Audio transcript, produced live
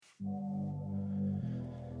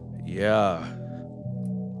Yeah.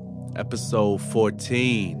 Episode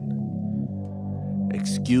 14.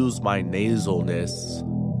 Excuse my nasalness.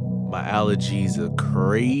 My allergies are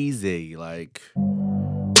crazy. Like,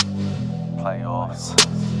 playoffs,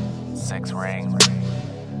 6 rings,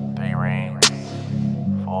 3 rings,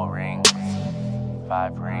 4 rings,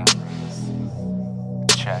 5 rings.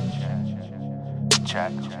 Check.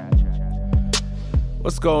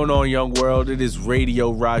 what's going on, young world? It is Radio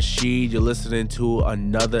Rashid. You're listening to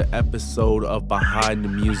another episode of Behind the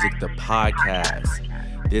Music, the podcast.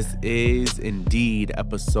 This is indeed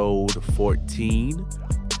episode 14.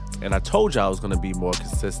 And I told you I was going to be more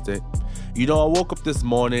consistent. You know, I woke up this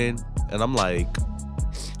morning and I'm like,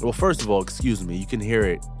 well, first of all, excuse me. You can hear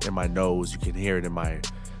it in my nose. You can hear it in my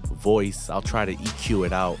voice. I'll try to EQ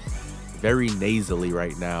it out. Very nasally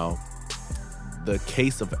right now. The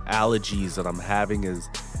case of allergies that I'm having is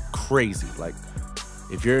crazy. Like,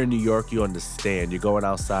 if you're in New York, you understand. You're going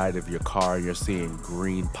outside of your car, you're seeing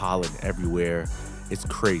green pollen everywhere. It's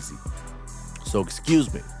crazy. So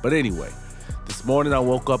excuse me. But anyway, this morning I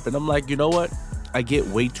woke up and I'm like, you know what? I get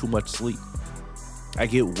way too much sleep.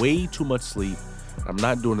 I'm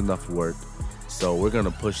not doing enough work. So we're going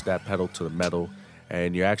to push that pedal to the metal.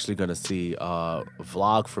 And you're actually going to see a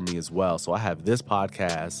vlog from me as well. So I have this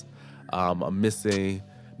podcast. I'm mixing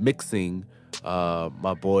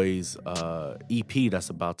my boy's EP that's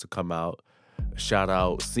about to come out. Shout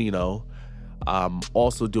out Sino. I'm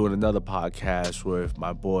also doing another podcast with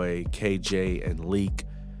my boy KJ and Leak.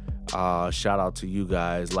 Shout out to you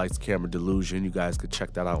guys, Lights Camera Delusion. You guys could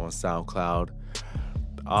check that out on SoundCloud.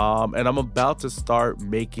 And I'm about to start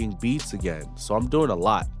making beats again. So I'm doing a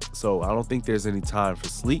lot. So I don't think there's any time for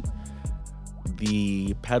sleep.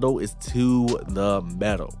 The pedal is to the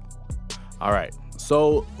metal. All right,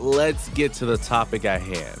 so let's get to the topic at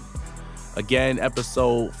hand. Again,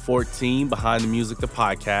 episode 14, Behind the Music, the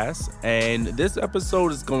podcast. And this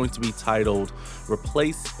episode is going to be titled,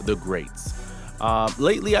 Replace the Greats.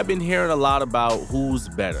 Lately, I've been hearing a lot about who's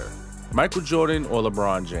better, Michael Jordan or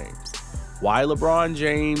LeBron James. Why LeBron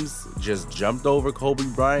James just jumped over Kobe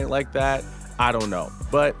Bryant like that, I don't know.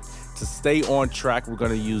 But to stay on track, we're going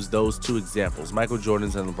to use those two examples, Michael Jordan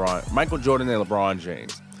and LeBron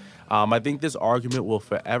James. I think this argument will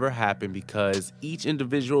forever happen because each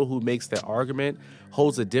individual who makes that argument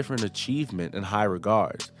holds a different achievement in high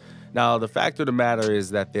regards. Now, the fact of the matter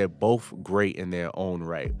is that they're both great in their own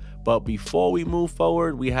right. But before we move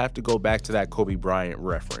forward, we have to go back to that Kobe Bryant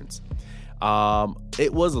reference.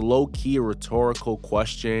 It was a low-key rhetorical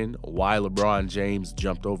question why LeBron James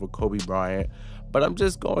jumped over Kobe Bryant, but I'm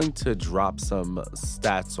just going to drop some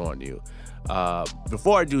stats on you.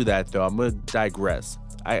 Before I do that, though, I'm going to digress.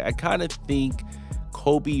 I kind of think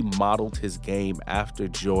Kobe modeled his game after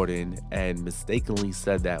Jordan and mistakenly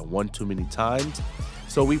said that one too many times.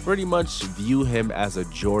 So we pretty much view him as a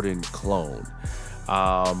Jordan clone.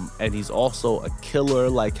 And he's also a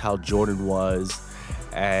killer like how Jordan was.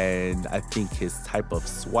 And I think his type of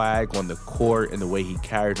swag on the court and the way he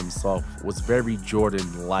carried himself was very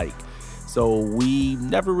Jordan-like. So we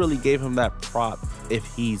never really gave him that prop if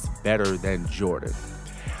he's better than Jordan.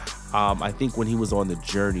 I think when he was on the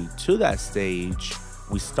journey to that stage,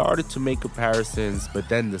 we started to make comparisons, but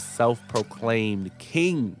then the self-proclaimed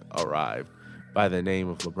king arrived by the name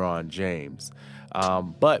of LeBron James.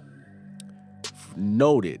 But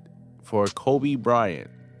noted for Kobe Bryant,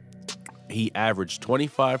 he averaged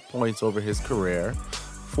 25 points over his career,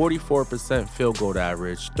 44% field goal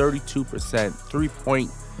average, 32% three-point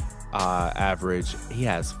average. He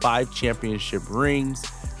has 5 championship rings.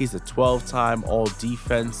 He's a 12-time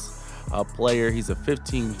all-defense player. He's a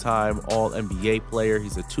 15-time all-NBA player.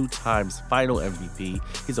 He's a 2 times final MVP.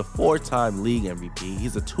 He's a 4-time league MVP.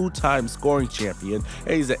 He's a 2-time scoring champion.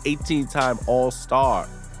 And he's an 18-time all-star.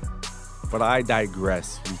 But I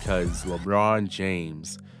digress because LeBron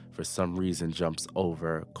James, for some reason, jumps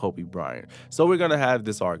over Kobe Bryant. So we're going to have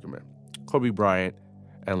this argument. Kobe Bryant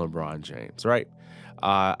and LeBron James, right?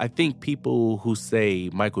 I think people who say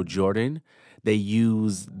Michael Jordan, they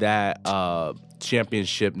use that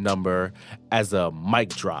championship number as a mic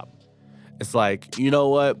drop. It's like, you know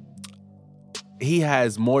what? He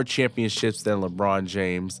has more championships than LeBron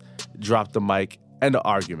James. Drop the mic and the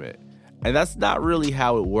argument. And that's not really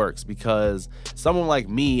how it works because someone like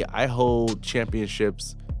me, I hold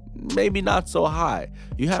championships maybe not so high.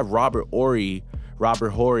 You have Robert Horry,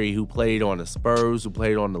 who played on the Spurs, who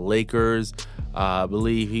played on the Lakers. I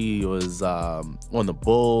believe he was on the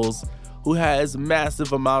Bulls, who has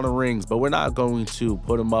massive amount of rings, but we're not going to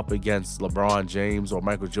put him up against LeBron James or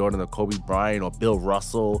Michael Jordan or Kobe Bryant or Bill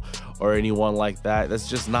Russell or anyone like that. That's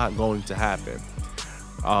just not going to happen.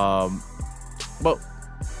 But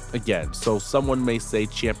Again, so someone may say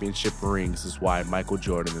championship rings is why Michael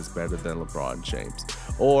Jordan is better than LeBron James.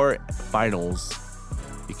 Or finals,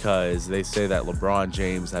 because they say that LeBron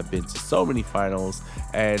James have been to so many finals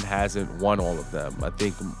and hasn't won all of them. I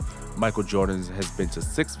think Michael Jordan has been to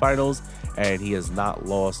 6 finals and he has not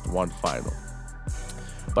lost one final.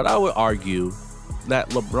 But I would argue that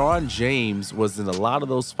LeBron James was in a lot of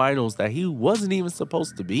those finals that he wasn't even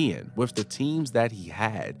supposed to be in with the teams that he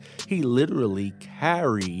had. He literally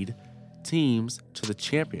carried teams to the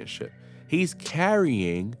championship. He's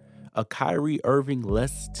carrying a Kyrie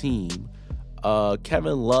Irving-less team,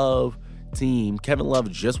 Kevin Love team. Kevin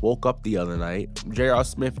Love just woke up the other night. J.R.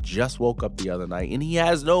 Smith just woke up the other night, and he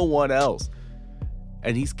has no one else.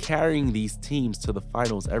 And he's carrying these teams to the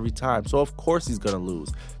finals every time. So, of course, he's going to lose.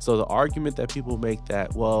 So, the argument that people make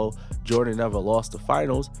that, well, Jordan never lost the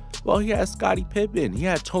finals. Well, he had Scottie Pippen. He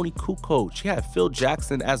had Tony Kukoc. He had Phil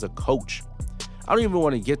Jackson as a coach. I don't even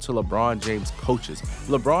want to get to LeBron James coaches.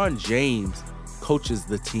 LeBron James coaches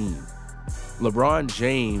the team. LeBron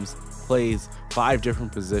James plays 5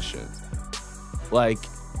 different positions. Like,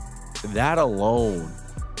 that alone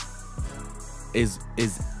is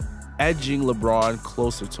edging LeBron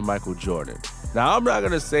closer to Michael Jordan. Now, I'm not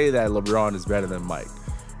going to say that LeBron is better than Mike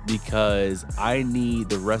because I need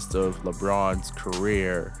the rest of LeBron's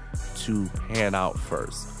career to pan out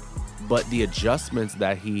first. But the adjustments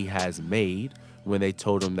that he has made when they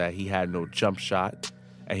told him that he had no jump shot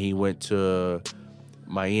and he went to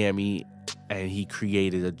Miami and he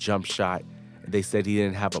created a jump shot. They said he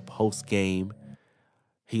didn't have a post game.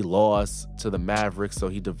 He lost to the Mavericks, so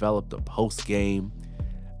he developed a post game.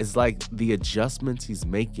 It's like the adjustments he's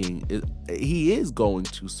making, he is going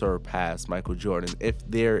to surpass Michael Jordan if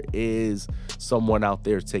there is someone out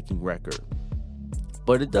there taking record.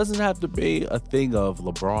 But it doesn't have to be a thing of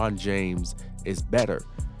LeBron James is better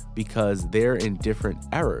because they're in different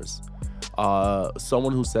eras.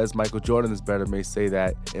 Someone who says Michael Jordan is better may say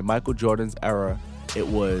that in Michael Jordan's era, it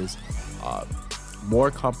was more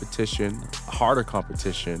competition, harder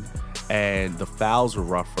competition, and the fouls were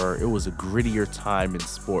rougher. It was a grittier time in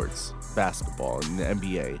sports, basketball, and the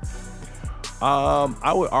NBA.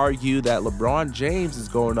 I would argue that LeBron James is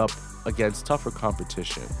going up against tougher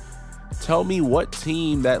competition. Tell me what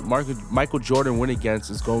team that Michael Jordan went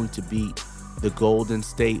against is going to beat the Golden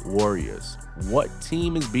State Warriors. What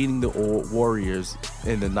team is beating the Warriors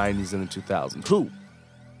in the 90s and the 2000s?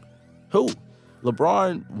 Who?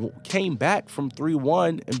 LeBron came back from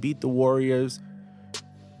 3-1 and beat the Warriors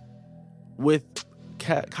with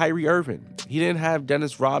Kyrie Irving. He didn't have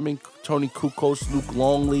Dennis Rodman, Tony Kukoc, Luke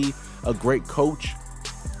Longley, a great coach,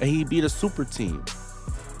 and he beat a super team.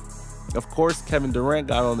 Of course, Kevin Durant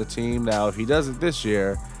got on the team. Now, if he does it this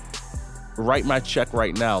year, write my check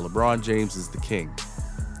right now. LeBron James is the king.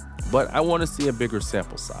 But I want to see a bigger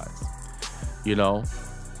sample size, you know?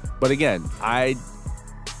 But again, if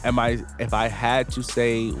I had to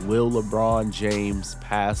say, will LeBron James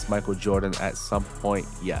pass Michael Jordan at some point?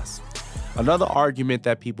 Yes. Another argument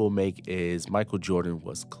that people make is Michael Jordan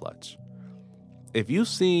was clutch. If you've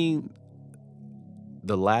seen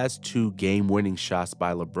the last 2 game-winning shots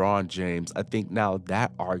by LeBron James, I think now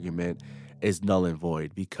that argument is null and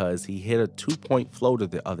void because he hit a 2-point floater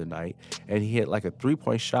the other night and he hit like a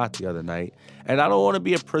 3-point shot the other night. And I don't want to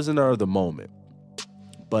be a prisoner of the moment,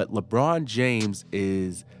 but LeBron James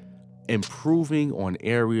is improving on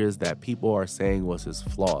areas that people are saying was his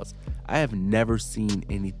flaws. I have never seen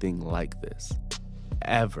anything like this,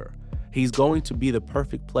 ever. He's going to be the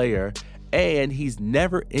perfect player, and he's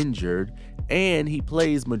never injured, and he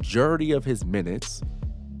plays majority of his minutes.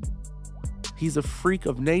 He's a freak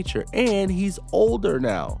of nature, and he's older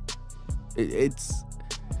now.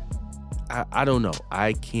 I don't know.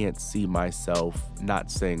 I can't see myself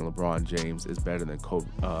not saying LeBron James is better than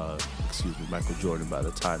Michael Jordan by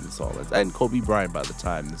the time this all ends, and Kobe Bryant by the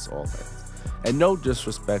time this all ends. And no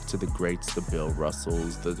disrespect to the greats, the Bill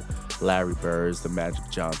Russells, the Larry Birds, the Magic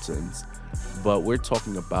Johnsons, but we're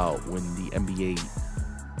talking about when the NBA,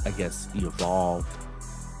 I guess, evolved.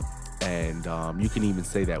 And you can even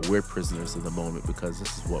say that we're prisoners of the moment because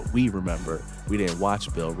this is what we remember. We didn't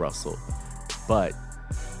watch Bill Russell, but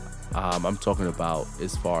I'm talking about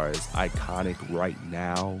as far as iconic right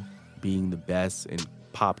now, being the best in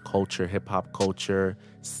pop culture, hip hop culture,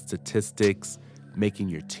 statistics, making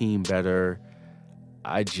your team better.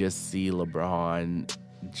 I just see LeBron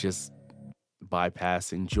just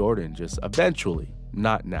bypassing Jordan just eventually,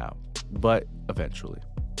 not now, but eventually.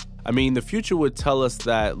 I mean, the future would tell us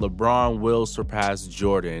that LeBron will surpass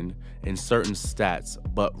Jordan in certain stats,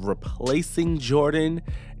 but replacing Jordan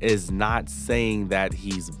is not saying that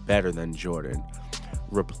he's better than Jordan.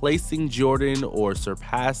 replacing Jordan or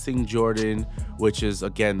surpassing Jordan, which is,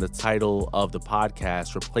 again, the title of the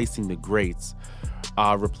podcast, Replacing the Greats.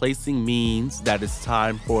 Replacing means that it's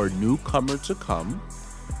time for a newcomer to come.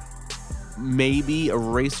 Maybe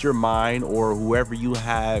erase your mind or whoever you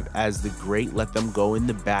have as the great, let them go in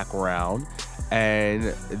the background. And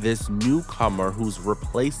this newcomer who's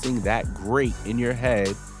replacing that great in your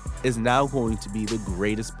head is now going to be the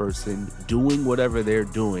greatest person doing whatever they're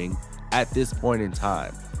doing at this point in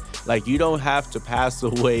time. Like, you don't have to pass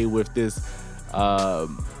away with this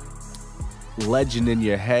legend in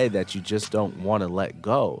your head that you just don't want to let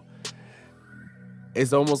go.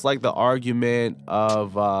 It's almost like the argument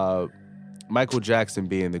of Michael Jackson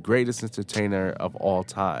being the greatest entertainer of all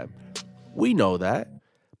time. We know that,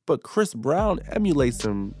 but Chris Brown emulates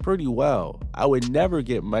him pretty well. I would never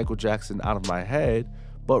get Michael Jackson out of my head,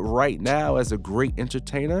 but right now, as a great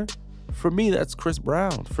entertainer, for me, that's Chris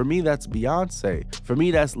Brown. For me, that's Beyonce. For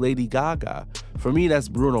me, that's Lady Gaga. For me, that's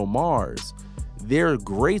Bruno Mars. They're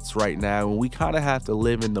greats right now, and we kind of have to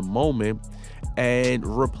live in the moment and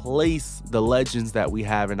replace the legends that we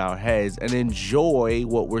have in our heads and enjoy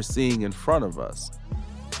what we're seeing in front of us.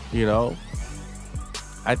 You know,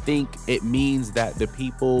 I think it means that the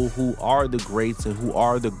people who are the greats and who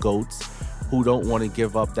are the GOATs, who don't want to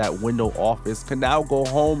give up that window office, can now go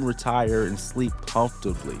home, retire, and sleep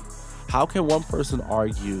comfortably. How can one person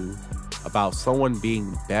argue about someone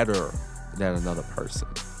being better than another person?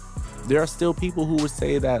 There are still people who would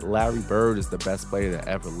say that Larry Bird is the best player that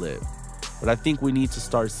ever lived. But I think we need to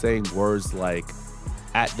start saying words like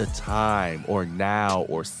at the time, or now,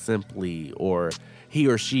 or simply, or he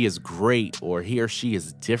or she is great, or he or she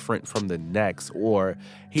is different from the next, or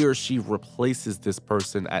he or she replaces this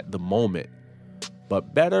person at the moment.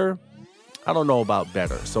 But better, I don't know about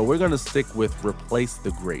better. So we're going to stick with replace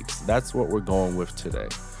the greats. That's what we're going with today.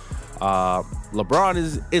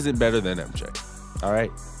 LeBron isn't better than MJ. All right?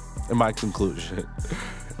 In my conclusion,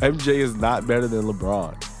 MJ is not better than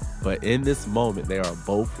LeBron. But in this moment, they are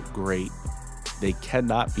both great. They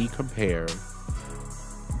cannot be compared.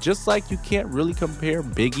 Just like you can't really compare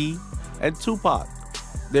Biggie and Tupac.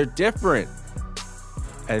 They're different.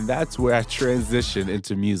 And that's where I transition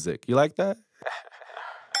into music. You like that?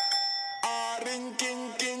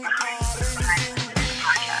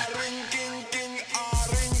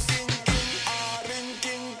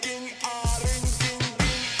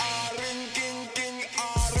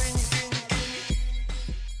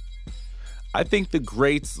 I think the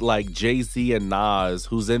greats like Jay-Z and Nas,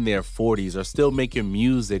 who's in their 40s, are still making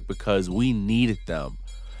music because we needed them.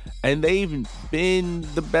 And they've been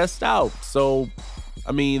the best out. So,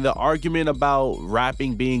 I mean, the argument about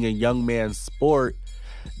rapping being a young man's sport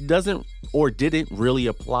doesn't or didn't really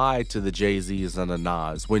apply to the Jay-Z's and the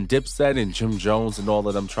Nas. When Dipset and Jim Jones and all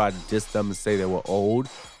of them tried to diss them and say they were old,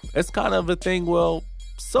 it's kind of a thing, well,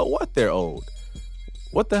 so what, they're old?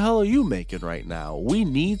 What the hell are you making right now? We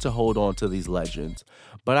need to hold on to these legends.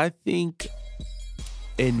 But I think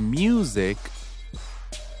in music,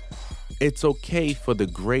 it's okay for the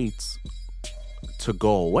greats to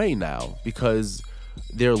go away now because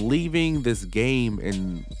they're leaving this game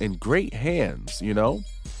in great hands, you know?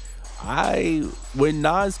 When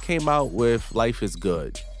Nas came out with Life is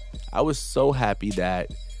Good, I was so happy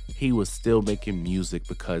that he was still making music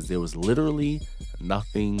because there was literally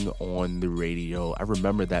nothing on the radio. I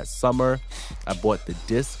remember that summer, I bought the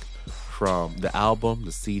disc from the album,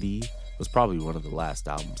 the CD. It was probably one of the last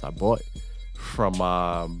albums I bought from,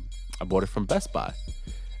 I bought it from Best Buy.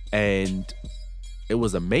 And it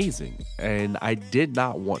was amazing. And I did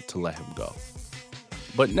not want to let him go.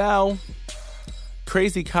 But now,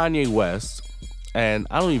 crazy Kanye West, and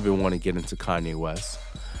I don't even want to get into Kanye West,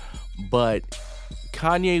 but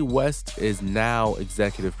Kanye West is now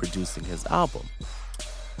executive producing his album.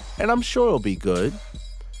 And I'm sure it'll be good,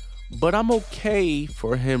 but I'm okay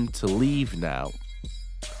for him to leave now.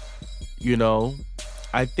 You know,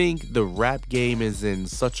 I think the rap game is in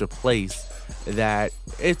such a place that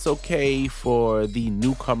it's okay for the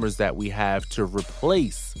newcomers that we have to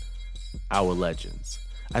replace our legends.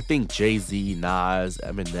 I think Jay-Z, Nas,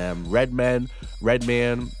 Eminem,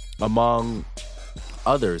 Redman, among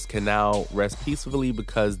others can now rest peacefully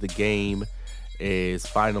because the game is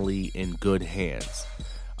finally in good hands.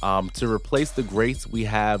 To replace the greats, we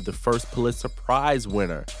have the first Pulitzer Prize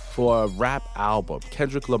winner for a rap album,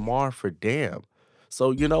 Kendrick Lamar for Damn. So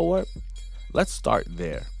you know what? Let's start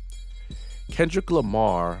there. Kendrick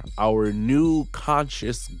Lamar, our new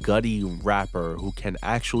conscious, gutty rapper who can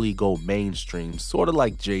actually go mainstream, sort of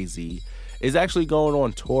like Jay-Z, is actually going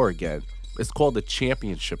on tour again. It's called the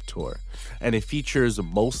Championship Tour, and it features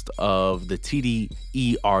most of the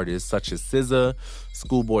TDE artists such as SZA,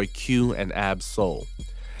 Schoolboy Q, and Ab Soul.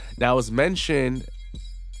 Now, as mentioned,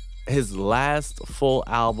 his last full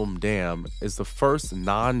album, Damn, is the first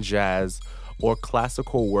non-jazz or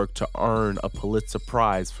classical work to earn a Pulitzer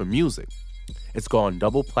Prize for music. It's gone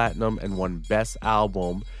double platinum and won Best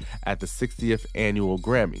Album at the 60th Annual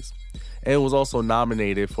Grammys. And it was also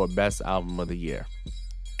nominated for Best Album of the Year.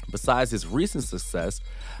 Besides his recent success,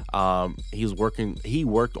 he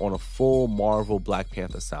worked on a full Marvel Black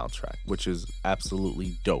Panther soundtrack, which is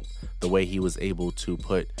absolutely dope. The way he was able to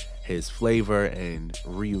put his flavor and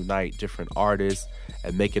reunite different artists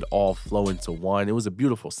and make it all flow into one. It was a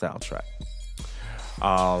beautiful soundtrack.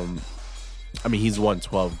 He's won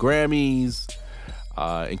 12 Grammys,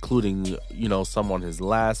 including, some on his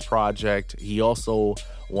last project. He also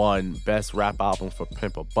won Best Rap Album for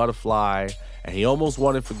Pimp a Butterfly, and he almost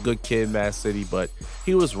won it for Good Kid, Mad City, but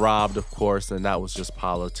he was robbed, of course, and that was just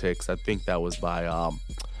politics. I think that was by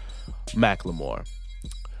Macklemore.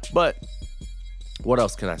 But what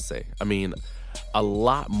else can I say? I mean, a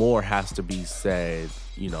lot more has to be said,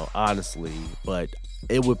 honestly, but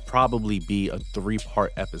it would probably be a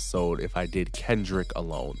 3-part episode if I did Kendrick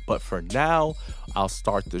alone. But for now, I'll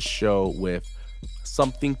start the show with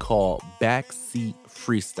something called Backseat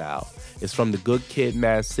Freestyle. It's from the Good Kid,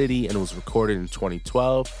 Mad City, and it was recorded in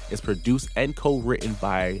 2012. It's produced and co-written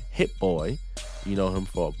by Hit Boy. You know him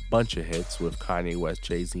for a bunch of hits with Kanye West,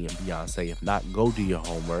 Jay-Z, and Beyonce. If not, go do your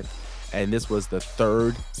homework. And this was the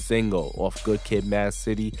 3rd single off Good Kid, Mad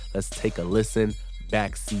City. Let's take a listen.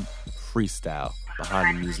 Backseat Freestyle.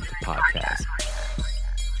 Behind the Music, the podcast.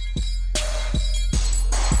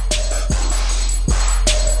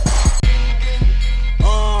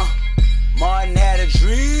 Martin had a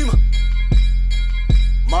dream.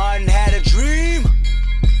 Martin had a dream.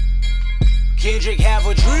 Kendrick have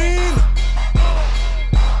a dream.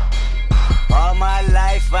 All my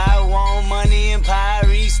life I want money and power.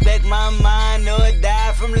 Respect my mind or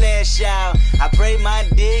die from last child. I pray my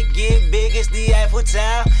dick get big as the Eiffel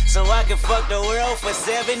Tower, so I can fuck the world for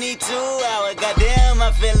 72 hours. Goddamn,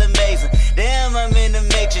 I feel amazing. Damn, I'm in the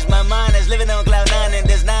matrix. My mind is living on cloud 9, and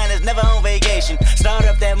this 9 is never on vacation. Start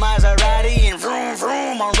up that Maserati and vroom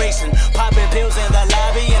vroom, I'm racing. Popping pills in the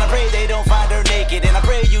lobby, and I pray they don't find her naked. And I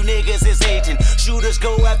pray you niggas is hating. Shooters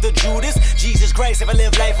go after Judas. Jesus Christ, if I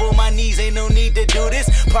live life on my knees, ain't no need to do this.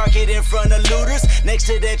 Park it in front of looters. Next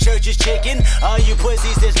to that church is chicken. All you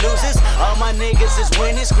pussies is losers. All my niggas is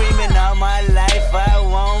winning, screaming all my life. I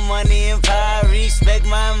want money and power. Respect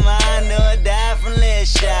my mind or die from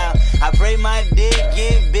last child. I pray my dick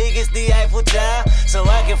get big as the Eiffel Tower, so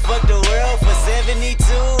I can fuck the world for 72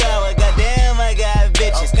 hours. Goddamn, I got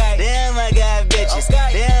bitches. Damn, I got bitches.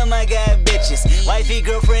 Damn, I got bitches. Wifey,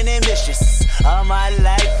 girlfriend, and mistress. All my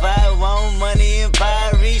life I want money and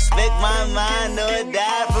power. Respect my mind or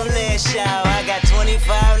die from last child. I got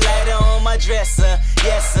 25 lighter on my dresser.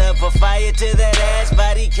 Yes, sir. Put fire to that ass.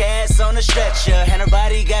 Body cast on a stretcher. And her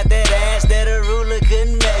body got that ass that a ruler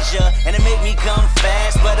couldn't measure. And it make me come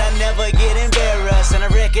fast, but I never get embarrassed. And I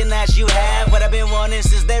recognize you have what I've been wanting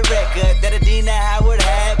since that record that Adina Howard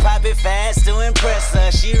had. Pop it fast to impress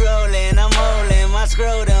her. She rolling, I'm holding my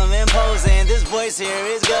scrotum, imposing. This voice here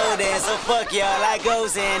is golden, so fuck y'all, I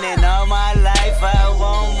goes in. And all my life I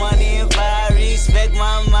want money and power. Respect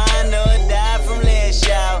my mind or die from last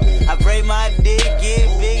child. I pray my dick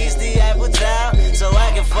get big as the Eiffel Tower, so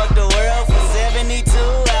I can fuck the world for 72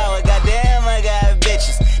 hours. Goddamn, I got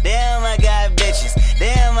bitches. Damn, I got bitches.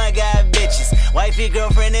 Damn, I got bitches. Wifey,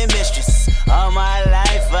 girlfriend, and mistress. All my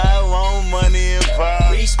life I want money and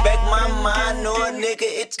power. Respect my mind or nigga,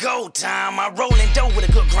 it's go time. I roll in dough with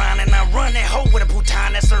a good grind, and I run that hoe with a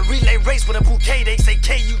bouton. That's a relay race with a bouquet. They say,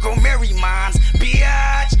 K, you gon' marry mines.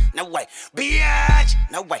 Biatch, no way. Biatch,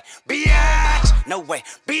 no way. Biatch, no way.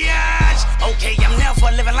 Biatch. Okay, I'm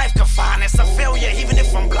never living life confined. It's a failure, even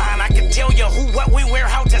if I'm blind. I can tell you who, what, when, where,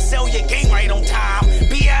 how to sell your game right on time.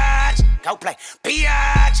 Biatch, go play.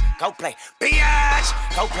 Biatch, go play.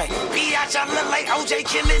 Biatch, go play. Biatch, I look like OJ,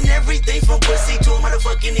 killing everything from pussy to a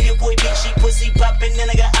motherfucking hit boy beat. She pussy popping, and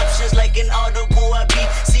I got options like an audible. I beat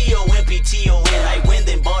COMPTON. Like win,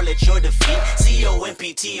 then ball at your defeat.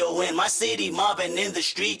 COMPTON. My city mobbing in the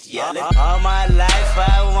street, yelling. All my life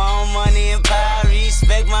I want money and power.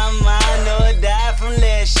 Respect my mind or die from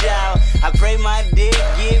last child. I pray my dick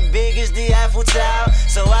get big as the Eiffel Tower,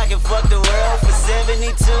 so I can fuck the world for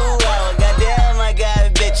 72 hours. Goddamn, I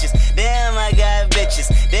got bitches. Damn, I got bitches.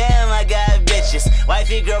 Damn, I got bitches.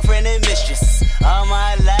 Wifey, girlfriend, and mistress. All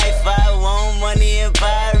my life I want money and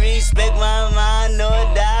power. Respect my mind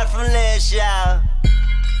or die from last child.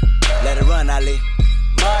 let it run, Ali.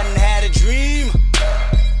 Martin had a dream.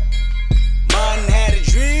 Martin had a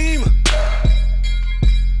dream.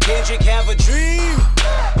 Kendrick have a dream.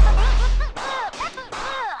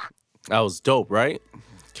 That was dope, right?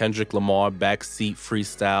 Kendrick Lamar, Backseat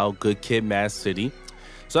Freestyle, Good Kid, Mad City.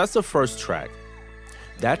 So that's the first track.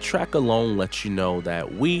 That track alone lets you know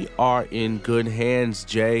that we are in good hands,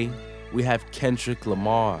 Jay. We have Kendrick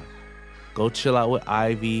Lamar. Go chill out with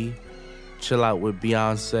Ivy, chill out with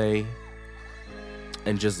Beyonce,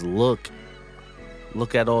 and just look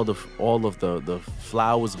at all of the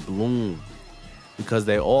flowers bloom, because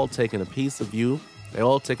they're all taking a piece of you. They're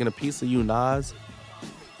all taking a piece of you, Nas.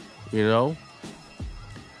 You know?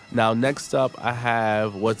 Now, next up, I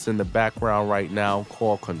have what's in the background right now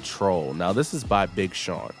called Control. Now, this is by Big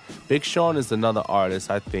Sean. Big Sean is another artist,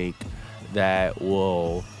 I think, that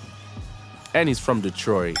will, and he's from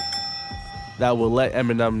Detroit, that will let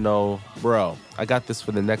Eminem know, bro, I got this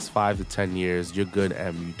for the next 5 to 10 years. You're good,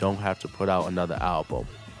 Em. You don't have to put out another album.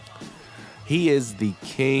 He is the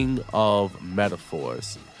king of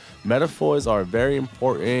metaphors. Metaphors are very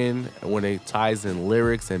important when it ties in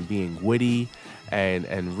lyrics and being witty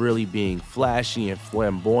and really being flashy and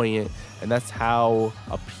flamboyant. And that's how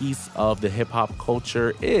a piece of the hip-hop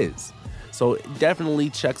culture is. So it definitely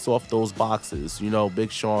checks off those boxes. You know,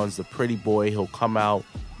 Big Sean's the pretty boy. He'll come out,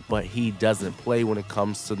 but he doesn't play when it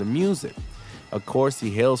comes to the music. Of course,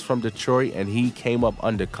 he hails from Detroit, and he came up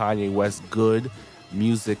under Kanye West's Good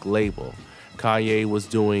Music label. Kanye was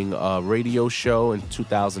doing a radio show in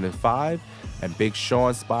 2005, and Big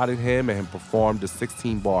Sean spotted him and performed a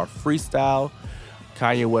 16-bar freestyle.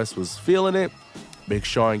 Kanye West was feeling it. Big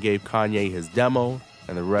Sean gave Kanye his demo,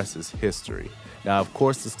 and the rest is history. Now, of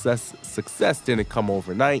course, success didn't come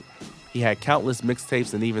overnight. He had countless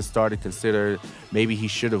mixtapes and even started consider maybe he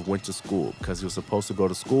should have went to school, because he was supposed to go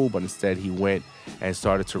to school, but instead he went and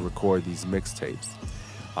started to record these mixtapes.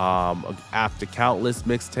 After countless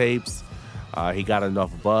mixtapes, he got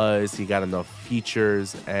enough buzz, he got enough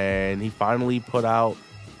features, and he finally put out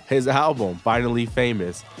his album, Finally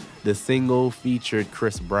Famous. The single featured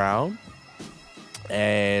Chris Brown,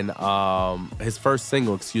 and his first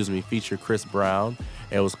single, featured Chris Brown.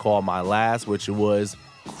 It was called My Last, which was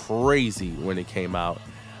crazy when it came out.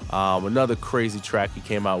 Another crazy track he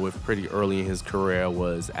came out with pretty early in his career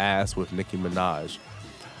was Ass with Nicki Minaj.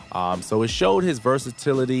 So it showed his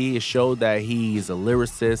versatility. It showed that he's a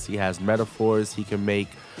lyricist. He has metaphors. He can make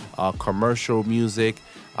commercial music.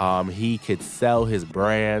 He could sell his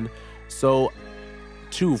brand. So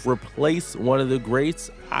to replace one of the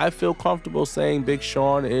greats, I feel comfortable saying Big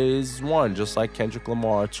Sean is one, just like Kendrick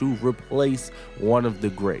Lamar, to replace one of the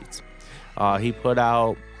greats. He put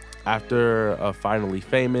out, after Finally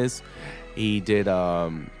Famous, he did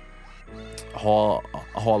Hall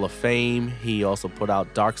of Fame. He also put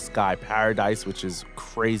out Dark Sky Paradise, which is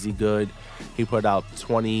crazy good. He put out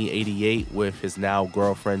 2088 with his now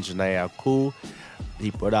girlfriend Janae Akul.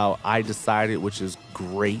 He put out I Decided, which is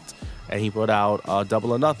great. And he put out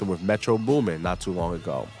Double or Nothing with Metro Boomin not too long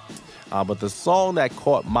ago. But the song that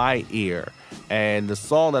caught my ear, and the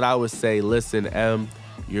song that I would say, listen, Em,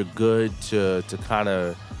 you're good to kind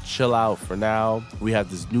of chill out for now. We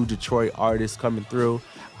have this new Detroit artist coming through.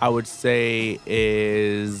 I would say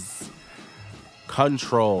is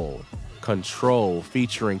Control,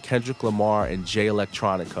 featuring Kendrick Lamar and Jay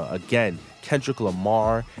Electronica. Again, Kendrick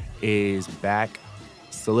Lamar is back,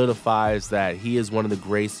 solidifies that he is one of the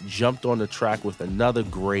greats, jumped on the track with another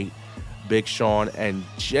great, Big Sean, and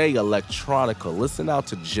Jay Electronica. Listen out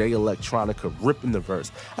to Jay Electronica ripping the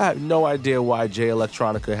verse. I have no idea why Jay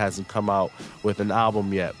Electronica hasn't come out with an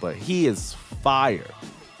album yet, but he is fire.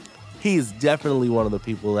 He is definitely one of the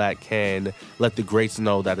people that can let the greats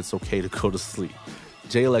know that it's okay to go to sleep.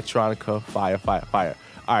 Jay Electronica, fire, fire, fire.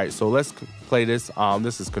 All right, so let's play this.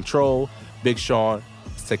 This is Control, Big Sean.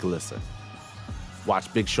 Let's take a listen.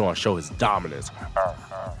 Watch Big Sean show his dominance.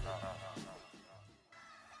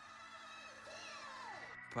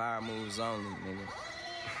 Power moves only, nigga.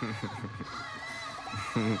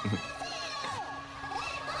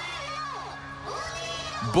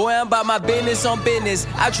 Boy, I'm about my business on business.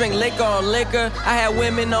 I drink liquor on liquor. I had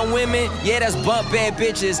women on women. Yeah, that's bump bad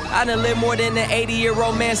bitches. I done live more than an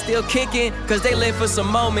 80-year-old man still kicking, cause they live for some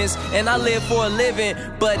moments, and I live for a living.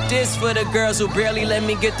 But this for the girls who barely let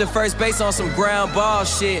me get to first base on some ground ball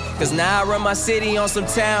shit. Cause now I run my city on some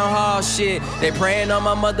town hall shit. They praying on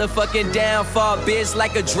my motherfucking downfall, bitch,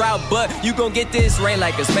 like a drought. But you gon' get this rain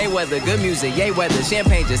like it's Mayweather. Good music, yay weather.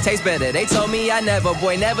 Champagne just tastes better. They told me I never,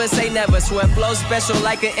 boy, never say never. Swear flow special like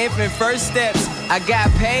like an infant first steps. I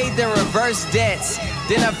got paid, then reverse debts.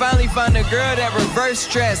 Then I finally found a girl that reversed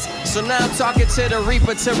stress. So now I'm talking to the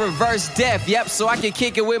reaper to reverse death. Yep, so I can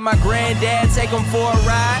kick it with my granddad, take him for a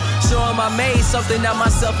ride. Show him I made something out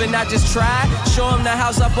myself and not just tried. Show him the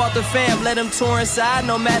house I bought the fam, let him tour inside.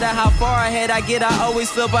 No matter how far ahead I get, I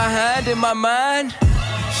always feel behind in my mind.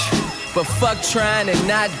 But fuck trying and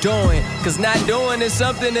not doing, cause not doing is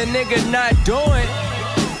something a nigga not doing.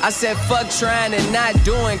 I said fuck trying and not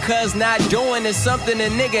doing, cause not doing is something a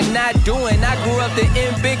nigga not doing. I grew up the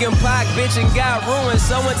M, Big and Pac, bitch, and got ruined.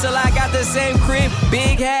 So until I got the same crib,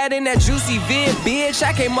 big hat in that juicy vid, bitch,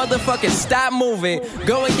 I can't motherfucking stop moving.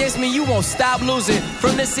 Go against me, you won't stop losing.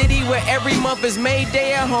 From the city where every month is May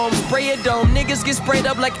Day at home, spray a dome, niggas get sprayed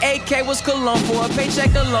up like AK was cologne for a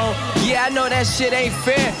paycheck alone. Yeah, I know that shit ain't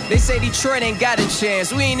fair. They say Detroit ain't got a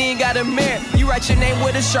chance, we ain't even got a mayor. You write your name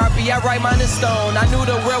with a Sharpie, I write mine in stone. I knew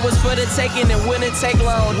the world was for the taking and wouldn't take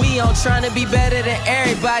long. We on trying to be better than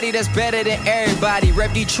everybody that's better than everybody.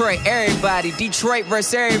 Rep Detroit, everybody. Detroit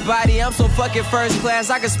versus everybody. I'm so fucking first class,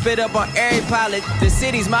 I can spit up on every pilot. The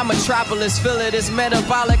city's my metropolis, feel it, it's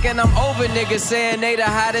metabolic. And I'm over niggas saying they the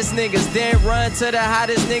hottest niggas. Then run to the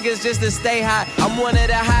hottest niggas just to stay hot. I'm one of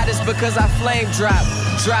the hottest because I flame drop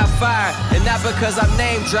fire, and not because I'm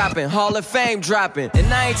name dropping, Hall of Fame dropping.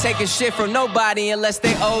 And I ain't taking shit from nobody unless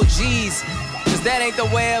they OGs. Cause that ain't the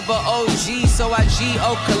way of a OG, so I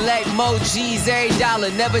G-O collect more G's every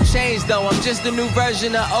dollar. Never changed though, I'm just a new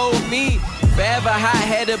version of old me. Forever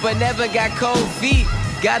hot-headed but never got cold feet.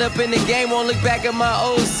 Got up in the game, won't look back at my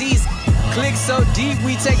old seats. Click so deep,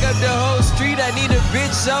 we take up the whole street. I need a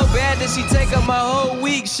bitch so bad that she take up my whole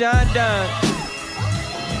week, Sean Dunn.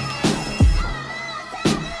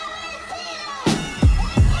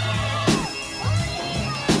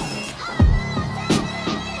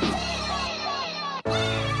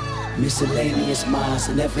 Miscellaneous minds,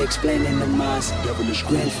 never explaining the minds. Devilish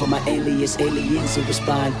grin for my alias, aliens who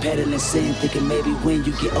respond. Peddling sin, thinking maybe when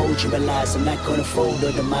you get old you realize I'm not gonna fold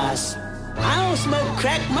or demise. I don't smoke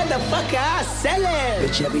crack, motherfucker, I sell it.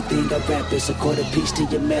 Bitch, everything I rap is a quarter piece to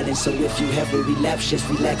your melon. So if you have a relapse, just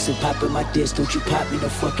relax and pop in my disc. Don't you pop me no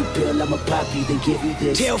fucking pill, I'ma pop you, then give you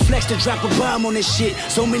this. Tell Flex to drop a bomb on this shit.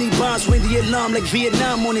 So many bombs ring the alarm like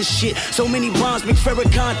Vietnam on this shit. So many bombs make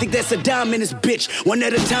Farrakhan think that's a dime in this bitch. One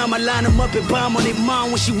at a time I line them up and bomb on their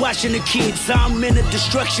mom when she watching the kids. I'm in a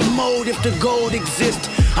destruction mode if the gold exists.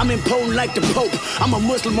 I'm impotent like the Pope, I'm a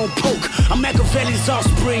Muslim on poke. I'm Machiavelli's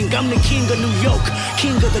offspring, I'm the king of New York,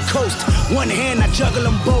 king of the coast. One hand, I juggle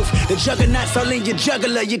them both. The juggernauts all in your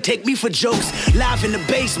juggler, you take me for jokes. Live in the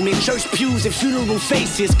basement, church pews and funeral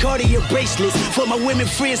faces. Cartier bracelets, for my women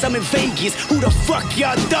friends, I'm in Vegas. Who the fuck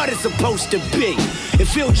y'all thought it's supposed to be?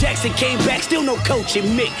 If Phil Jackson came back, still no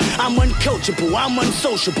coaching me. I'm uncoachable, I'm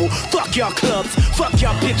unsociable. Fuck y'all clubs, fuck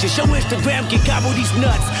y'all bitches. Your Instagram can gobble these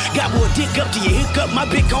nuts. Gobble a dick up to your hiccup, my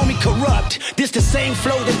big homie corrupt. This the same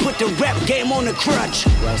flow that put the rap game on the crutch.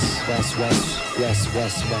 West, west, west, west,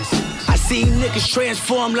 west, west. I seen niggas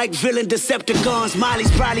transform like villain Decepticons.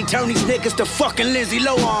 Miley's probably turn these niggas to fucking Lindsay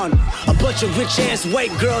Lohan. A bunch of rich ass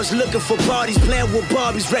white girls looking for parties, playing with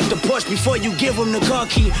Barbies. Wreck the Porsche before you give them the car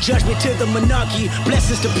key. Judgment to the monarchy,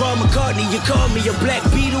 blessings to Paul McCartney. You call me a black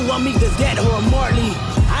Beatle, I'm either that or a Marley.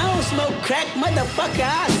 I don't smoke crack, motherfucker,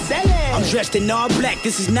 I sell it. I'm dressed in all black,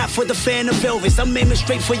 this is not for the fan of Elvis. I'm aiming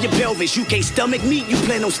straight for your pelvis. You can't stomach me, you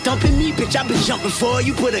plan on stumping me. Bitch, I been jumping for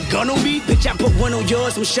you, put a gun on me. Bitch, I put one on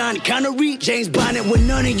yours, I'm Sean Connery. James Bond with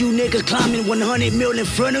none of you niggas climbing 100 mil in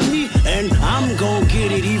front of me. And I'm gon'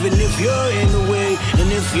 get it even if you're in the way.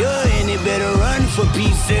 And if you're in it, better run for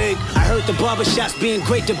peace sake. I heard the barbershops being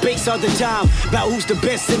great debates all the time about who's the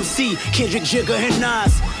best MC, Kendrick, Jigga, and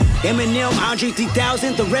Nas. Eminem, Andre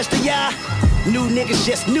 3000, the rest of y'all new niggas,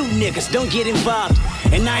 just new niggas, don't get involved.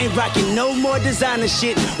 And I ain't rocking no more designer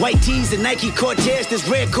shit. White tees and Nike Cortez, this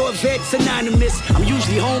red Corvette synonymous. I'm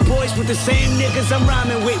usually homeboys with the same niggas I'm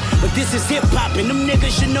rhyming with. But this is hip-hop and them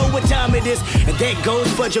niggas should know what time it is. And that goes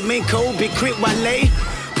for Jermaine Cole, Big Crit Wale,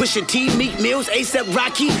 Pusha T, Meek Mills, A$AP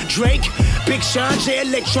Rocky, Drake, Big Sean, J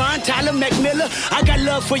Electron, Tyler McMillan. I got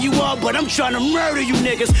love for you all, but I'm trying to murder you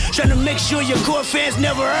niggas. Trying to make sure your core fans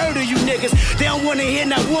never heard of you niggas. They don't want to hear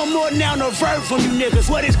not one more noun or verb from you niggas.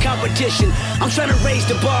 What is competition? I'm trying to raise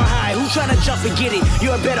the bar high. Who trying to jump and get it?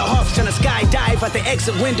 You're a better off trying to skydive out the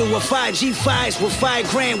exit window with 5 G5s with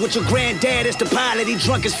 $5 with your granddad as the pilot. He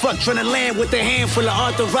drunk as fuck trying to land with a handful of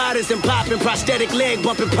arthritis and popping prosthetic leg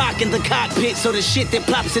bumping Pac in the cockpit. So the shit that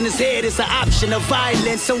pops in his head is an option of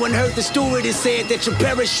violence. Someone heard the stewardess said that your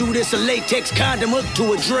parachute is a latex condom hooked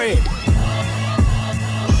to a dread.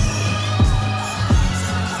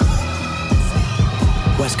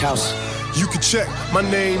 West Coast. You can check my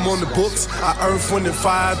name on the books. I earth, wind, and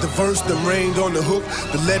fire, the verse that rained on the hook.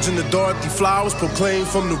 The legend of Dorothy Flowers proclaimed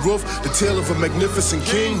from the roof. The tale of a magnificent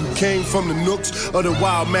king who came from the nooks of the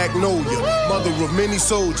wild magnolia. Mother of many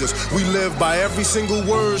soldiers, we live by every single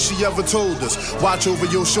word she ever told us. Watch over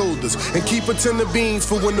your shoulders and keep a tin of beans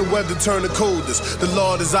for when the weather turn the coldest. The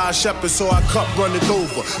Lord is our shepherd, so our cup runneth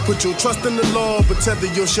over. Put your trust in the Lord, but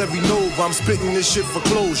tether your Chevy Nova. I'm spitting this shit for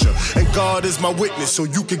closure, and God is my witness, so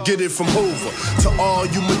you can get it from Hova. To all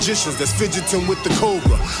you magicians that's fidgeting with the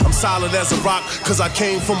cobra, I'm solid as a rock, cause I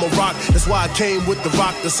came from a rock. That's why I came with the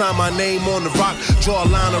rock to sign my name on the rock. Draw a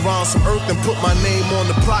line around some earth and put my name on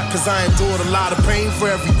the plot, cause I endured a lot of pain for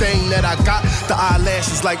everything that I got. The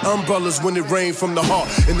eyelashes like umbrellas when it rained from the heart,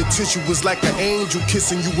 and the tissue was like an angel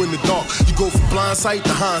kissing you in the dark. You go from blind sight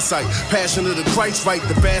to hindsight, passion of the Christ right,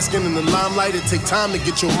 the basking in the limelight. It take time to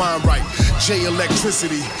get your mind right. J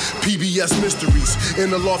Electricity, PBS Mysteries,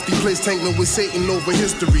 in a lofty place tankling with Satan over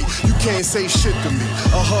history. You can't say shit to me,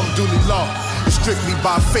 alhamdulillah. It's strictly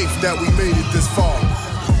by faith that we made it this far.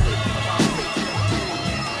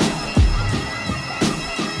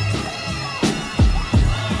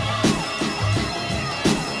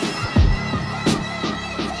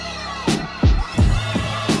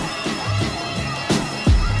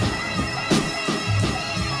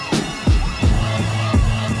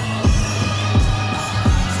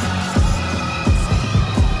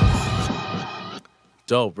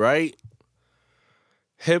 Dope, right?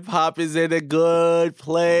 Hip hop is in a good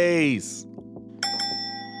place.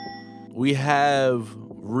 We have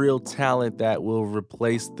real talent that will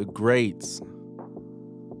replace the greats.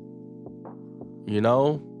 You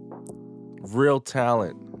know? Real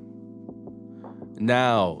talent.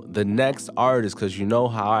 Now, the next artist, because you know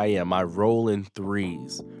how I am, I roll in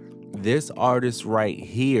threes. This artist right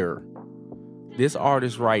here,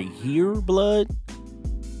 blood,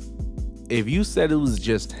 if you said it was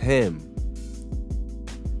just him,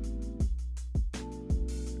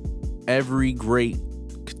 every great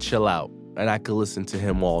could chill out and I could listen to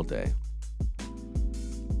him all day.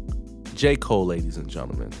 J. Cole, ladies and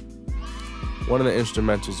gentlemen. One of the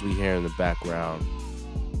instrumentals we hear in the background,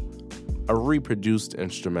 a reproduced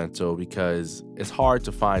instrumental, because it's hard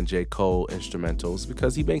to find J. Cole instrumentals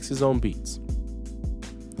because he makes his own beats.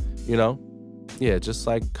 You know? Yeah, just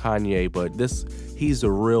like Kanye, but he's a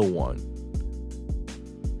real one.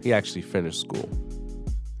 He actually finished school.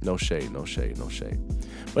 No shade.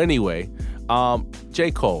 But anyway, J.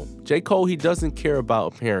 Cole. J. Cole, he doesn't care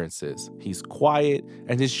about appearances. He's quiet,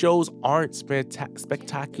 and his shows aren't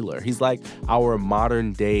spectacular. He's like our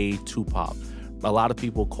modern day Tupac. A lot of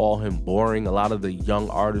people call him boring. A lot of the young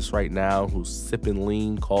artists right now who's sipping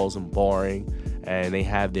lean calls him boring, and they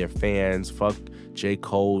have their fans fuck J.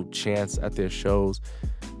 Cole chants at their shows.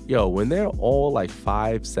 Yo, when they're all like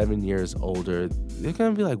 5-7 years older, they're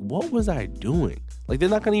gonna be like, what was I doing? Like, they're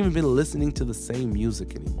not gonna even be listening to the same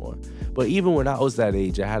music anymore. But even when I was that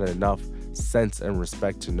age, I had enough sense and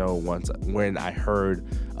respect to know when I heard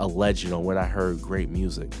a legend or when I heard great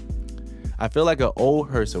music. I feel like an old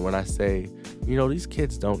person when I say, you know, these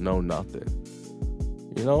kids don't know nothing.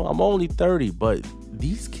 You know, I'm only 30, but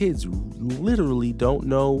these kids literally don't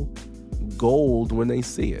know gold when they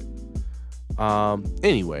see it.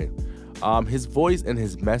 Anyway, his voice and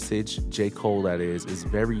his message, J. Cole that is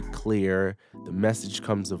very clear. The message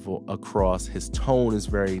comes across. His tone is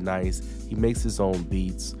very nice. He makes his own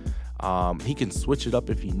beats. He can switch it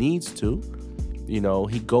up if he needs to. You know,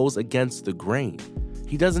 he goes against the grain.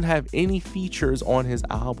 He doesn't have any features on his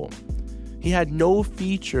album. He had no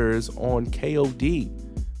features on KOD.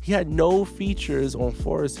 He had no features on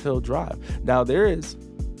Forest Hill Drive. Now, there is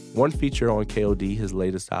one feature on KOD, his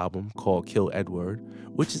latest album, called Kill Edward,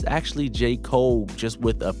 which is actually J. Cole just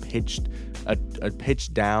with a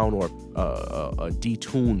pitched down or a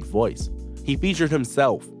detuned voice. He featured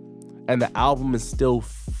himself, and the album is still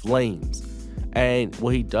flames. And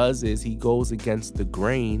what he does is he goes against the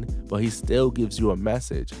grain, but he still gives you a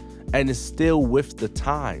message, and is still with the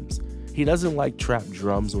times. He doesn't like trap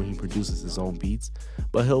drums when he produces his own beats,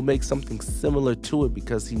 but he'll make something similar to it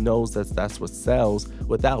because he knows that's what sells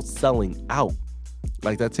without selling out.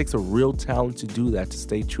 Like, that takes a real talent to do that, to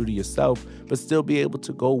stay true to yourself, but still be able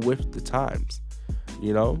to go with the times,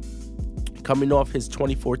 you know? Coming off his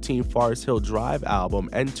 2014 Forest Hill Drive album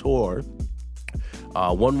and tour,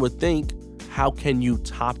 one would think, how can you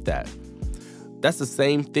top that? That's the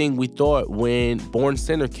same thing we thought when Born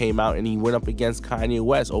Sinner came out and he went up against Kanye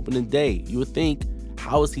West opening day. You would think,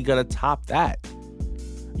 how is he gonna top that?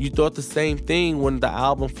 You thought the same thing when the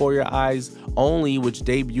album For Your Eyes Only, which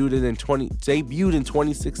debuted in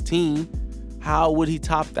 2016. How would he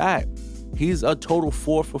top that? He's a total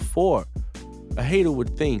 4 for 4. A hater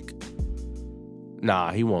would think,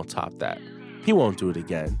 nah, he won't top that. He won't do it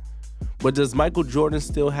again. But does Michael Jordan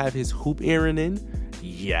still have his hoop earring in?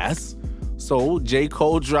 Yes. So J.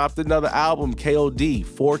 Cole dropped another album, KOD,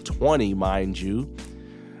 420, mind you.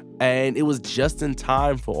 And it was just in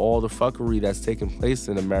time for all the fuckery that's taking place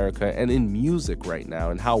in America and in music right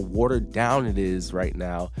now, and how watered down it is right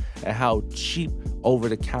now, and how cheap over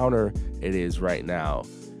the counter it is right now.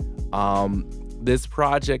 This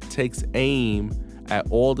project takes aim at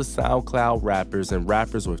all the SoundCloud rappers and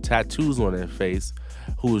rappers with tattoos on their face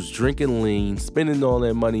who's drinking lean, spending all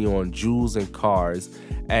their money on jewels and cars,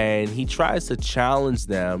 and he tries to challenge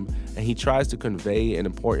them, and he tries to convey an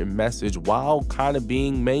important message while kind of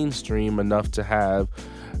being mainstream enough to have,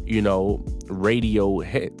 radio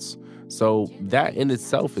hits. So that in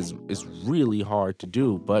itself is really hard to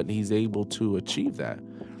do, but he's able to achieve that.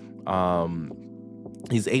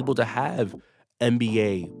 He's able to have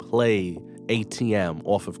NBA play ATM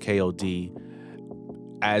off of KOD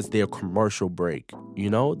as their commercial break.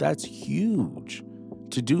 That's huge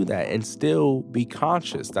to do that and still be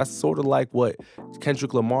conscious. That's sort of like what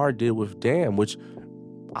Kendrick Lamar did with Damn, which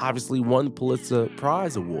obviously won the Pulitzer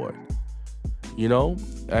Prize Award.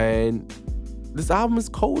 And this album is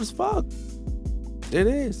cold as fuck. It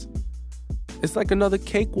is. It's like another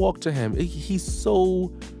cakewalk to him. He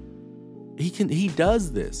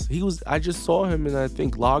does this. I just saw him in, I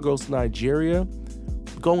think, Lagos, Nigeria,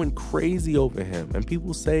 going crazy over him. And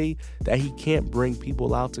people say that he can't bring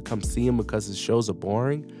people out to come see him because his shows are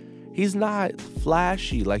boring. He's not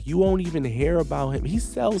flashy. Like, you won't even hear about him. He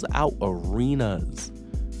sells out arenas.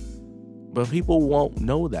 But people won't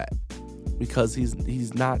know that because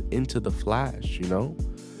he's not into the flash,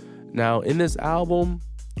 Now, in this album,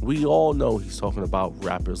 we all know he's talking about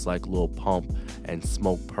rappers like Lil Pump and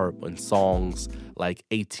Smoke Perp and songs like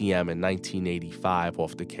ATM in 1985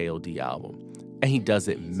 off the KOD album. And he does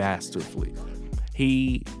it masterfully.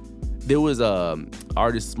 There was a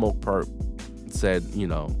artist, Smoke Perp, said,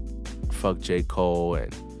 fuck J. Cole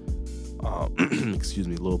and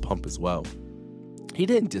Lil Pump as well. He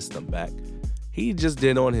didn't diss them back. He just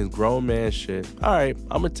did on his grown man shit. All right,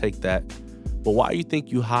 I'm gonna take that. But why you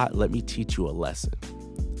think you hot? Let me teach you a lesson.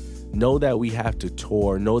 Know that we have to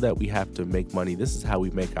tour. Know that we have to make money. This is how we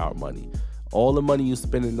make our money. All the money you're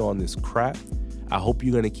spending on this crap, I hope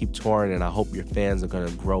you're going to keep touring, and I hope your fans are going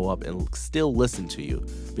to grow up and still listen to you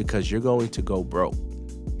because you're going to go broke.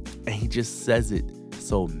 And he just says it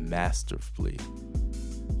so masterfully.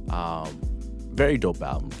 Very dope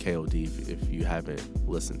album, KOD, if you haven't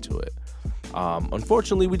listened to it.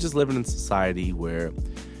 Unfortunately, we just live in a society where,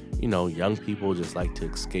 young people just like to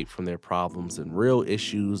escape from their problems and real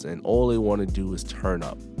issues, and all they want to do is turn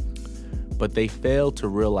up. But they fail to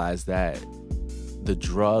realize that the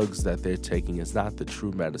drugs that they're taking is not the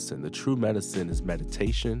true medicine. The true medicine is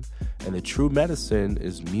meditation, and the true medicine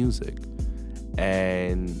is music.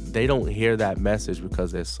 And they don't hear that message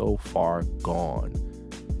because they're so far gone.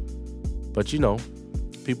 But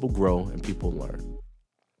people grow and people learn.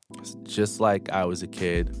 It's just like I was a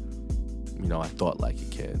kid, I thought like a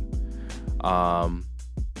kid. But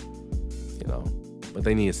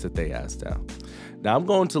they need to sit their ass down. Now I'm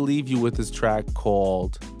going to leave you with this track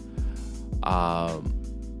called off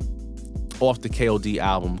the KOD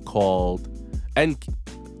album called, and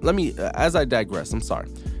let me, as I digress, I'm sorry.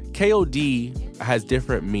 KOD has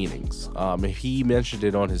different meanings. He mentioned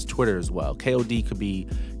it on his Twitter as well. KOD could be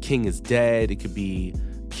King is Dead. It could be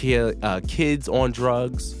Kids on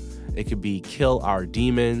Drugs. It could be Kill Our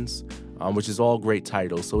Demons, which is all great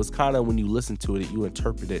titles. So it's kind of, when you listen to it, you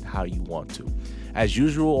interpret it how you want to. As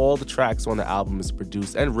usual, all the tracks on the album is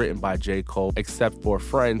produced and written by J. Cole, except for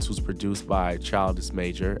Friends, who's produced by Childish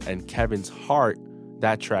Major, and Kevin's Heart,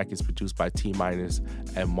 that track is produced by T-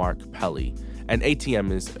 and Mark Pelly. And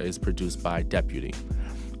ATM is produced by Deputy.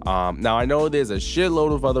 Now, I know there's a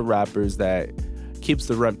shitload of other rappers that keeps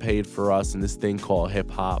the rent paid for us in this thing called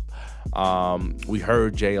hip-hop. We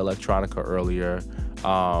heard Jay Electronica earlier.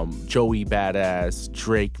 Joey Badass,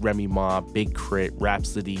 Drake, Remy Ma, Big Crit,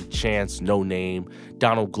 Rhapsody, Chance, No Name,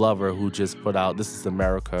 Donald Glover, who just put out This Is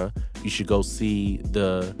America. You should go see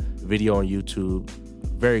the video on YouTube.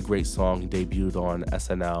 Very great song. He debuted on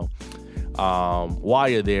SNL. While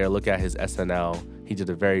you're there, look at his SNL. He did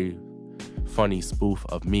a very funny spoof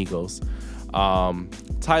of Migos.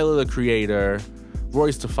 Tyler, the Creator,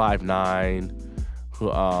 Royce da 5'9", who,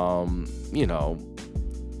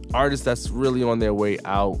 artists that's really on their way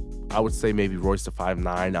out. I would say maybe Royce da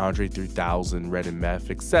 5'9", Andre 3000, Red and Meth,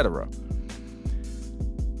 etc.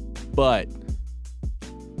 But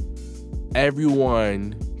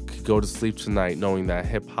everyone could go to sleep tonight knowing that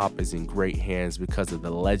hip-hop is in great hands because of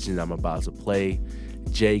the legend I'm about to play,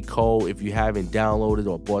 J. Cole. If you haven't downloaded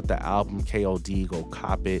or bought the album KOD, go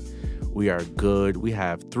cop it. We are good. We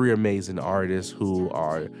have 3 amazing artists who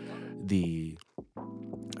are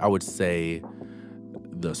I would say,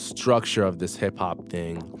 the structure of this hip-hop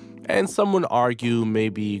thing. And some would argue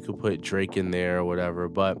maybe you could put Drake in there or whatever,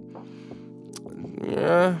 but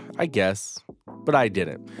yeah, I guess. But I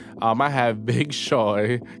didn't. I have Big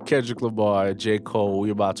Sean, Kendrick Lamar, J. Cole.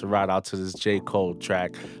 We're about to ride out to this J. Cole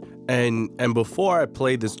track. And before I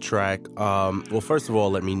play this track, well, first of all,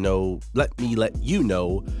 let me let you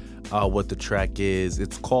know what the track is.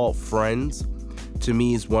 It's called Friends. To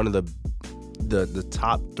me, it's one of the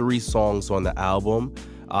top 3 songs on the album.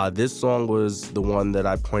 This song was the one that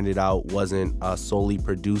I pointed out wasn't solely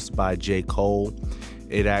produced by J. Cole.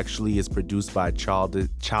 It actually is produced by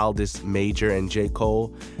Childish Major and J.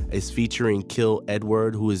 Cole. It's featuring Kill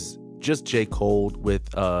Edward, who is just J. Cole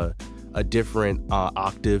with a different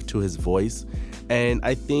octave to his voice. And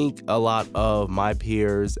I think a lot of my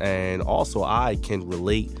peers and also I can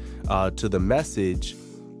relate to the message.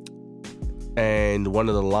 And one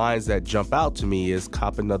of the lines that jump out to me is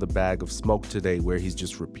 "Cop another bag of smoke today," where he's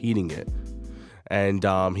just repeating it. And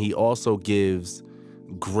he also gives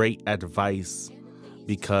great advice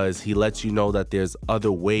because he lets you know that there's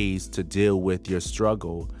other ways to deal with your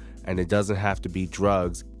struggle, and it doesn't have to be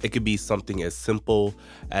drugs. It could be something as simple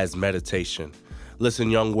as meditation. Listen,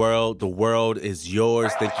 young world, the world is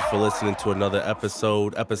yours. Thank you for listening to another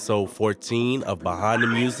episode 14 of Behind the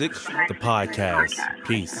Music, the podcast.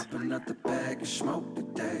 Peace. Cop another bag of smoke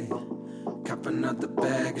today. Cop another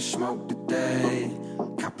bag of smoke today.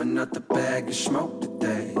 Cop another bag of smoke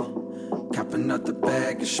today. Cop another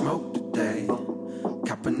bag of smoke today.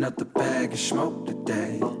 Cop another bag of smoke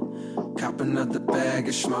today. Cop another bag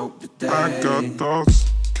of smoke today. I got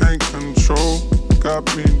thoughts, can't control.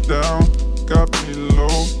 Got me down, got me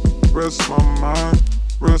low. Rest my mind,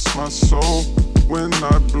 rest my soul. When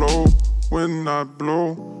I blow, am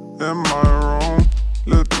I wrong?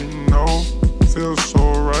 Let me know. Feels so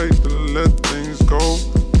right to let things go.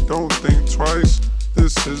 Don't think twice,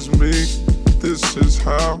 this is me. This is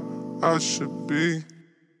how I should be.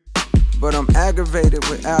 But I'm aggravated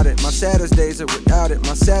without it. My saddest days are without it.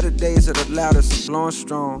 My Saturdays are the loudest. I'm blowing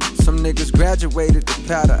strong. Some niggas graduated to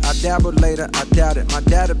powder. I dabble later, I doubt it. My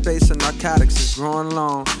database of narcotics is growing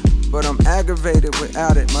long. But I'm aggravated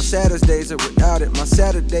without it. My saddest days are without it. My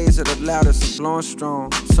Saturdays are the loudest. I'm blowing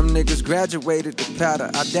strong. Some niggas graduated to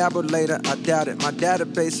powder. I dabble later, I doubt it. My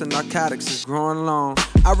database of narcotics is growing long.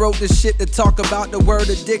 I wrote this shit to talk about the word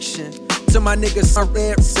addiction. To my niggas, I'm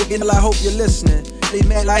red, sick, I hope you're listening.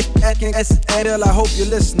 Man, like I hope you're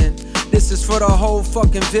listening. This is for the whole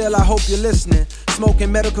fucking Ville, I hope you're listening. Smoking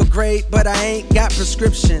medical grade, but I ain't got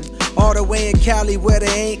prescription. All the way in Cali where they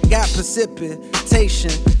ain't got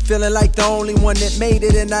precipitation. Feeling like the only one that made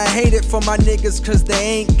it, and I hate it for my niggas cause they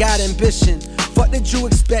ain't got ambition. What did you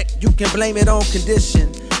expect? You can blame it on condition.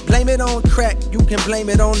 Blame it on crack, you can blame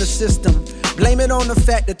it on the system. Blame it on the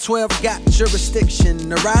fact that 12 got jurisdiction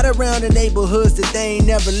to ride around in neighborhoods that they ain't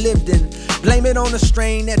never lived in. Blame it on the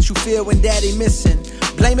strain that you feel when daddy missing.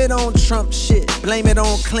 Blame it on Trump shit, blame it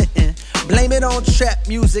on Clinton. Blame it on trap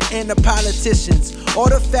music and the politicians. Or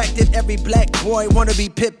the fact that every black boy wanna be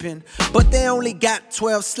Pippin, but they only got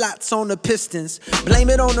 12 slots on the Pistons. Blame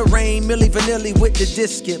it on the rain, Milli Vanilli with the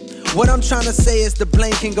disc skip. What I'm trying to say is the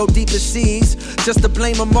blame can go deep as seas. Just to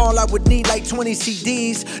blame them all, I would need like 20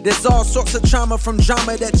 CDs. There's all sorts of trauma from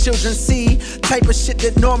drama that children see. Type of shit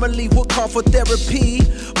that normally would call for therapy.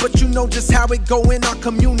 But you know just how it go in our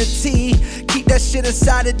community. Keep that shit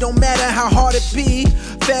inside, it don't matter how hard it be.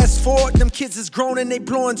 Fast forward, them kids is grown and they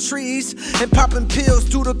blowing trees and popping pills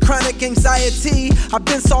due to chronic anxiety. I've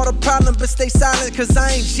been saw the problem but stay silent cause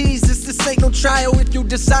I ain't Jesus. This ain't no trial, if you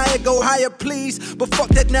desire go higher please. But fuck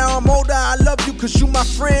that, now I'm older, I love you cause you my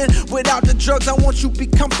friend. Without the drugs I want you be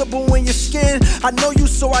comfortable in your skin. I know you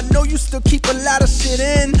so I know you still keep a lot of shit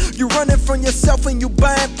in. You running from yourself and you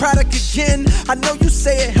buying product again. I know you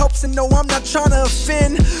say it helps and no I'm not trying to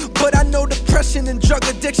offend. But I know depression and drug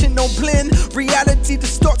addiction don't blend. Reality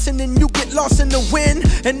distorts and then you get lost in the wind.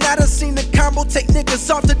 And I done seen the combo take niggas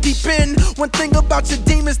off the deep end. One thing about your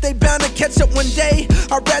demons, they bound to catch up one day.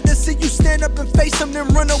 I'd rather see you stand up and face them than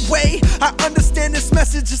run away. I understand this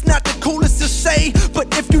message is not the coolest to say,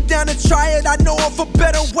 but if you down to try it, I know of a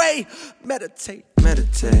better way. Meditate,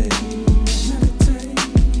 meditate, meditate,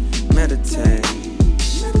 meditate.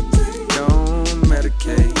 Don't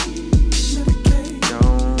medicate,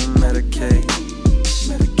 don't medicate,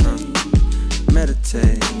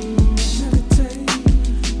 meditate, meditate,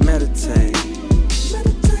 meditate,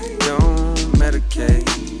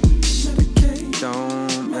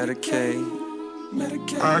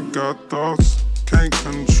 can't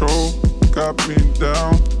control. Got me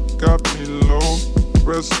down, got me low.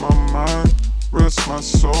 Rest my mind, rest my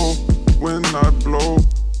soul. When I blow,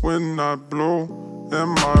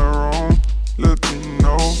 am I wrong? Let me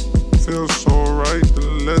know. Feels so right to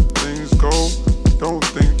let things go. Don't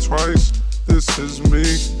think twice, this is me.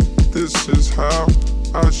 This is how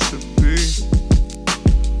I should be.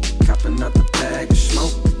 Cop another bag of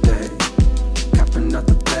smoke today. Cop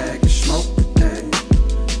another bag of smoke today.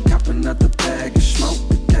 Cop another bag of smoke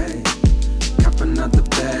today. Cop another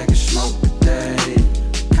bag of smoke today.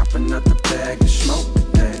 Cop another bag of smoke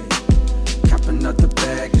today. Cop another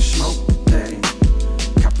bag of smoke today.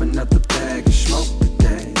 Cop another bag of smoke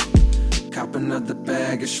today. Cop another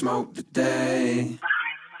bag of smoke today.